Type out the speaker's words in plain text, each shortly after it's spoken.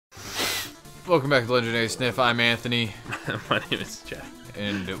Welcome back to Legendary Sniff. I'm Anthony. My name is Jack.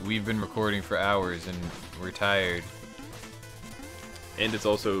 And we've been recording for hours and we're tired. And it's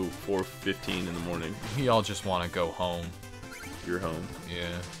also 4:15 in the morning. We all just want to go home. You're home. Yeah.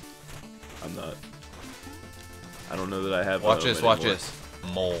 I'm not. I don't know that I have. Watch this, anymore. watch this.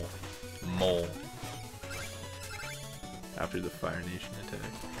 Mole. Mole. After the Fire Nation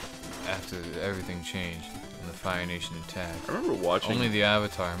attack. After everything changed and the Fire Nation attack. I remember watching. Only the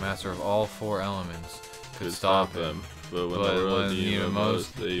Avatar, master of all four elements, could stop him. But when But the world when needed him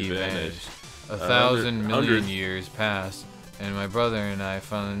most, they vanished. vanished. 1,000 million hundred. years passed, and my brother and I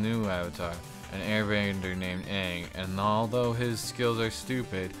found a new avatar, an airbender named Aang, and although his skills are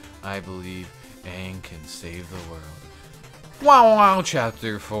stupid, I believe Aang can save the world. Wow wow,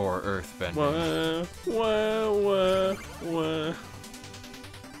 Chapter 4, Earthbending. Wah.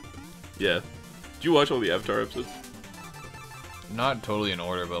 Yeah. Did you watch all the Avatar episodes? Not totally in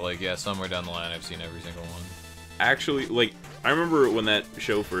order, but like, yeah, somewhere down the line I've seen every single one. Actually, like, I remember when that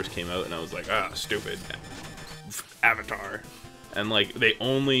show first came out, and I was like, ah, stupid. Avatar. And, like, they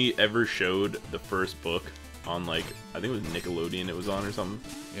only ever showed the first book on, like, I think it was Nickelodeon it was on or something.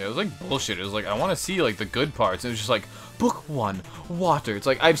 Yeah, it was like bullshit. It was like, I want to see like the good parts. And it was just like, book 1, water. It's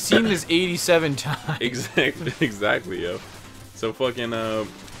like, I've seen this 87 times. Exactly, yo. So fucking,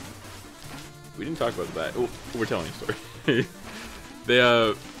 we didn't talk about that. Oh, we're telling you a story.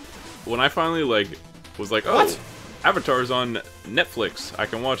 They, when I finally, like, was like, oh, What? Avatar's on Netflix. I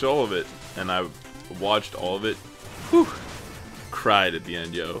can watch all of it. And I watched all of it. Whew. Cried at the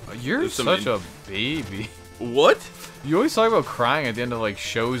end, yo. You're There's some such a baby. What? You always talk about crying at the end of like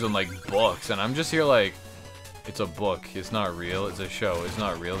shows and like books, and I'm just here like, it's a book. It's not real. It's a show. It's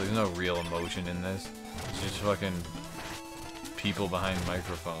not real. There's no real emotion in this. It's just fucking people behind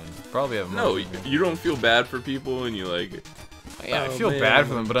microphones. Probably have No, emotion. you don't feel bad for people and you like... Yeah, I Oh, feel man. bad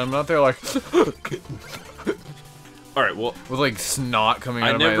for them, but I'm not there like Alright, well, with like snot coming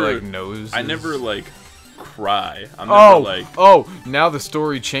out of my like nose. I never, like, cry. I'm never, like... Oh, now the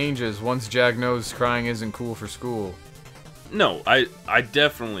story changes once Jack knows crying isn't cool for school. No, I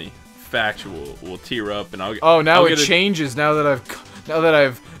definitely, factual, will tear up and I'll... Oh, now I'll it get a- changes. Now that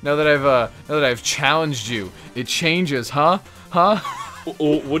I've challenged you, it changes, huh? Huh?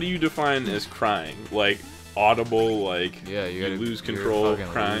 What do you define as crying? Like, audible, like, Yeah, you gotta, lose you're control,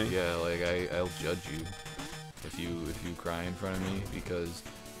 fucking crying? Yeah, like I'll judge you if you cry in front of me because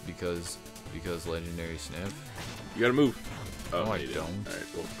Legendary Sniff. You gotta move. Oh, No, I you didn't. don't. Alright,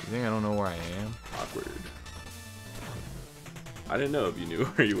 well, You think I don't know where I am? awkward. I didn't know if you knew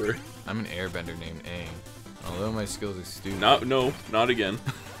where you were. I'm an airbender named Aang. Although my skills are stupid. No, not again.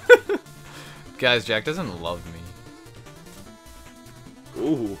 Guys, Jack doesn't love me.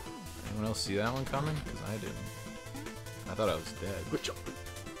 Ooh. Anyone else see that one coming? Because I didn't. I thought I was dead. Good job.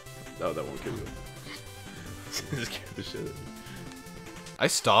 Oh, that won't kill you. Just scared the shit out of me. I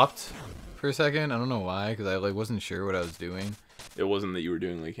stopped for a second. I don't know why, because I like wasn't sure what I was doing. It wasn't that you were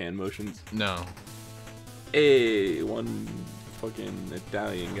doing like hand motions. No. Hey, one fucking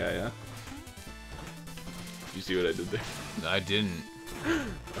Italian guy, huh? You see what I did there? I didn't.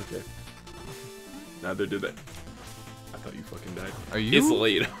 Okay. Neither did that. I thought you fucking died. Are you? It's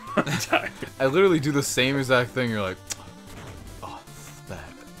late. I'm tired. I literally do the same exact thing. You're like, oh, that.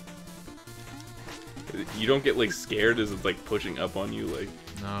 You don't get like scared as it's like pushing up on you, like.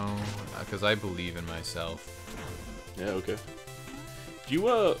 No, because I believe in myself. Yeah, okay. Do you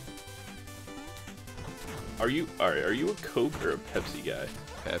Are you a Coke or a Pepsi guy?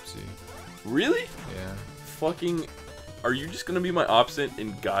 Pepsi. Really? Yeah. Fucking. Are you just gonna be my opposite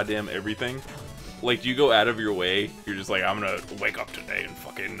in goddamn everything? Like, do you go out of your way? You're just like, I'm gonna wake up today and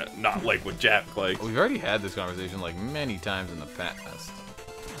fucking not like what Jack like. We've already had this conversation like many times in the past.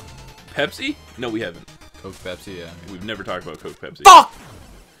 Pepsi? No, we haven't. Coke, Pepsi, yeah. We've never talked about Coke, Pepsi. Fuck!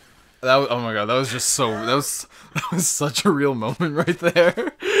 That was, oh my god, that was just so, that was such a real moment right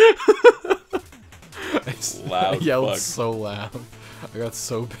there. Loud I yelled fuck. so loud. I got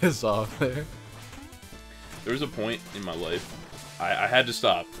so pissed off there. There was a point in my life, I had to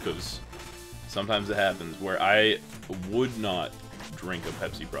stop, because sometimes it happens, where I would not drink a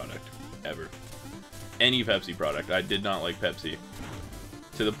Pepsi product, ever. Any Pepsi product. I did not like Pepsi.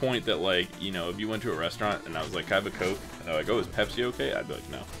 To the point that, like, you know, if you went to a restaurant and I was like, can I have a Coke? And they're like, oh, is Pepsi okay? I'd be like,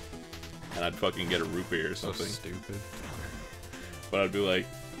 no. And I'd fucking get a root beer or So something. stupid. But I'd be like,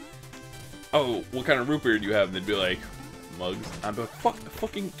 oh, what kind of root beer do you have? And they'd be like, mugs. I'd be like,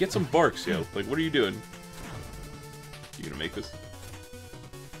 fucking get some Barks, yo. Like, what are you doing? You gonna make this?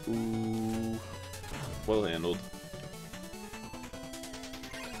 Ooh. Well handled.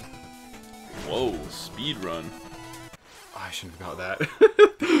 Whoa, speed run. I I shouldn't have got that.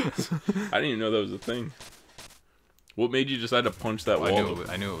 I didn't even know that was a thing. What made you decide to punch that wall?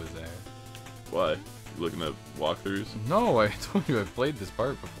 I knew it was there. Why? You looking at walkthroughs? No, I told you I played this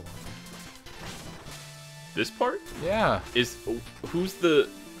part before. This part? Yeah. Who's the...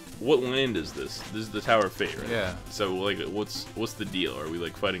 What land is this? This is the Tower of Fate, right? Yeah. So, like, what's the deal? Are we,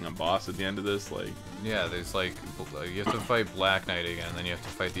 like, fighting a boss at the end of this? Like... Yeah, there's like you have to fight Black Knight again, and then you have to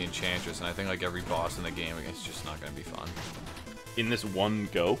fight the Enchantress, and I think like every boss in the game, it's just not gonna be fun. In this one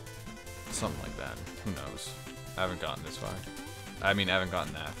go? Something like that. Who knows? I haven't gotten this far. I mean, I haven't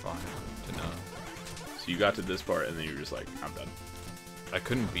gotten that far to know. So you got to this part, and then you were just like, I'm done. I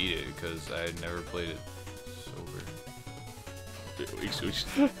couldn't beat it because I had never played it sober.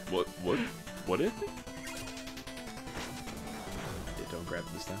 What is it? Yeah, don't grab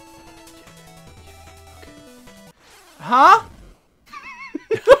it this time. Huh?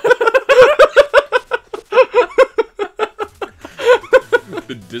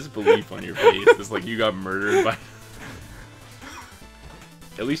 The disbelief on your face is like you got murdered by...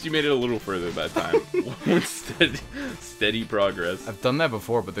 At least you made it a little further that time. One steady progress. I've done that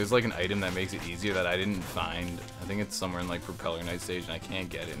before, but there's like an item that makes it easier that I didn't find. I think it's somewhere in like Propeller Knight stage, and I can't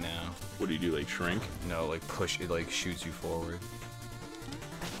get it now. What do you do, like shrink? No, like push it, like shoots you forward.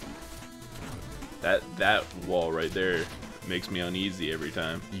 That wall right there makes me uneasy every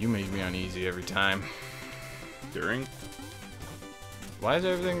time. You make me uneasy every time. During? Why is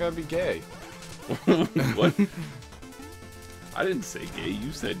everything gotta be gay? What? I didn't say gay,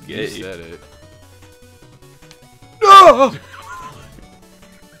 you said gay. You said it. No!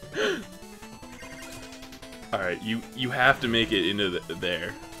 Alright, you have to make it into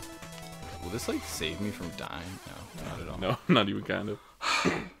there. Will this like save me from dying? No, not at all. No, not even kind of.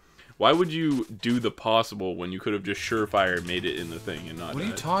 Why would you do the possible when you could have just surefire made it in the thing and not What are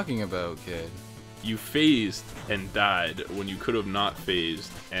you died? talking about, kid? You phased and died when you could have not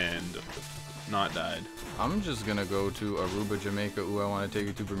phased and not died. I'm just gonna go to Aruba, Jamaica. Ooh, I wanna take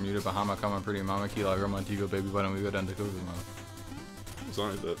you to Bermuda, Bahama, come on, pretty mama, Key Largo, Montego, baby, why don't we go down to Kokomo? What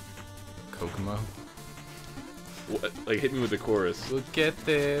song is that? Kokomo? What? Like, hit me with the chorus. We'll get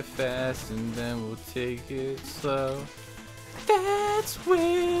there fast and then we'll take it slow. That's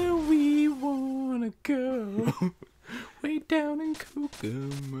where we wanna go. Way down in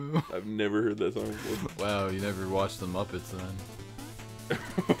Kokomo. I've never heard that song before. Wow, you never watched the Muppets then?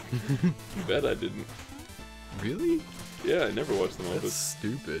 You bet I didn't. Really? Yeah, I never watched the That's Muppets.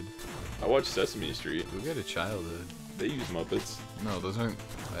 stupid. I watched Sesame Street. Go get a childhood. They use Muppets. No, those aren't.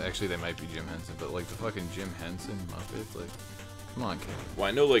 Actually, they might be Jim Henson, but like the fucking Jim Henson Muppets, like, come on, kid. Well,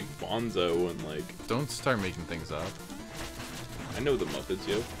 I know like Bonzo and like Don't start making things up. I know the Muppets,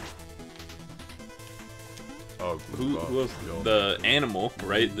 yo. Oh, Who else? The animal,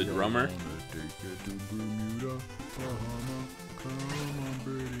 right? The drummer.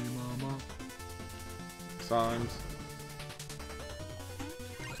 Songs.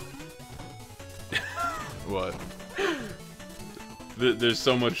 What? There's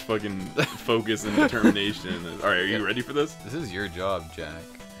so much fucking focus and determination in this. Alright, are you ready for this? This is your job, Jack.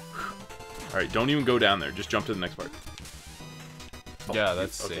 Alright, don't even go down there. Just jump to the next part. Oh, Yeah,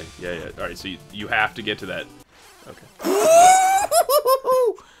 that's okay. safe. Yeah. Alright, so you have to get to that. Okay.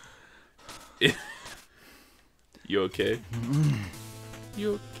 You okay?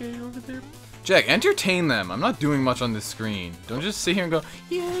 You okay over there? Jack, entertain them. I'm not doing much on this screen. Don't just sit here and go,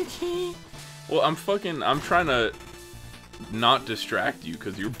 yeah, okay. Well, I'm trying to not distract you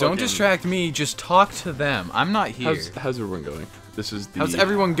because you're fucking... Don't distract me, just talk to them. I'm not here. How's everyone going? This is the... How's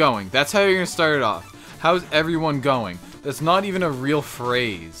everyone going? That's how you're gonna start it off. How's everyone going? That's not even a real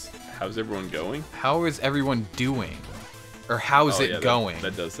phrase. How's everyone going? How is everyone doing? Or how's Oh, it yeah, going?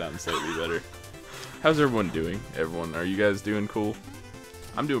 That does sound slightly better. How's everyone doing? Everyone, are you guys doing cool?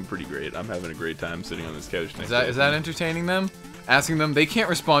 I'm doing pretty great. I'm having a great time sitting on this couch next to Is that entertaining them? Asking them, they can't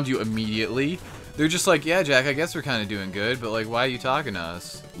respond to you immediately. They're just like, yeah, Jack, I guess we're kind of doing good, but like, why are you talking to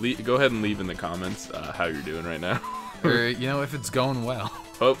us? Go ahead and leave in the comments how you're doing right now. Or, you know, if it's going well.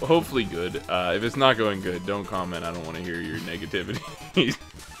 Hopefully good. If it's not going good, don't comment. I don't want to hear your negativity.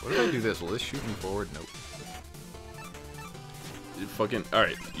 What if I do this? Will this shoot me forward? Nope. Fucking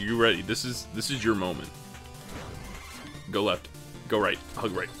alright, you ready? This is your moment. Go left. Go right.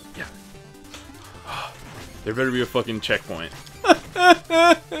 Hug right. Yeah. There better be a fucking checkpoint.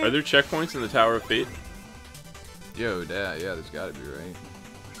 Are there checkpoints in the Tower of Fate? Yo, Dad, yeah, there's gotta be, right?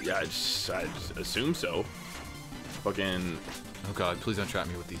 Yeah, I just assume so. Fucking... Oh god, please don't trap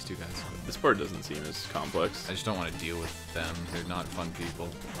me with these two guys. This part doesn't seem as complex. I just don't want to deal with them. They're not fun people.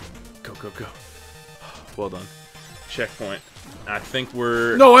 Go, go, go. Well done. Checkpoint. I think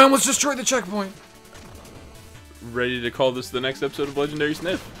we're... No, I almost destroyed the checkpoint! ready to call this the next episode of Legendary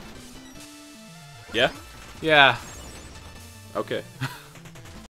Sniff? Yeah? Yeah. Okay.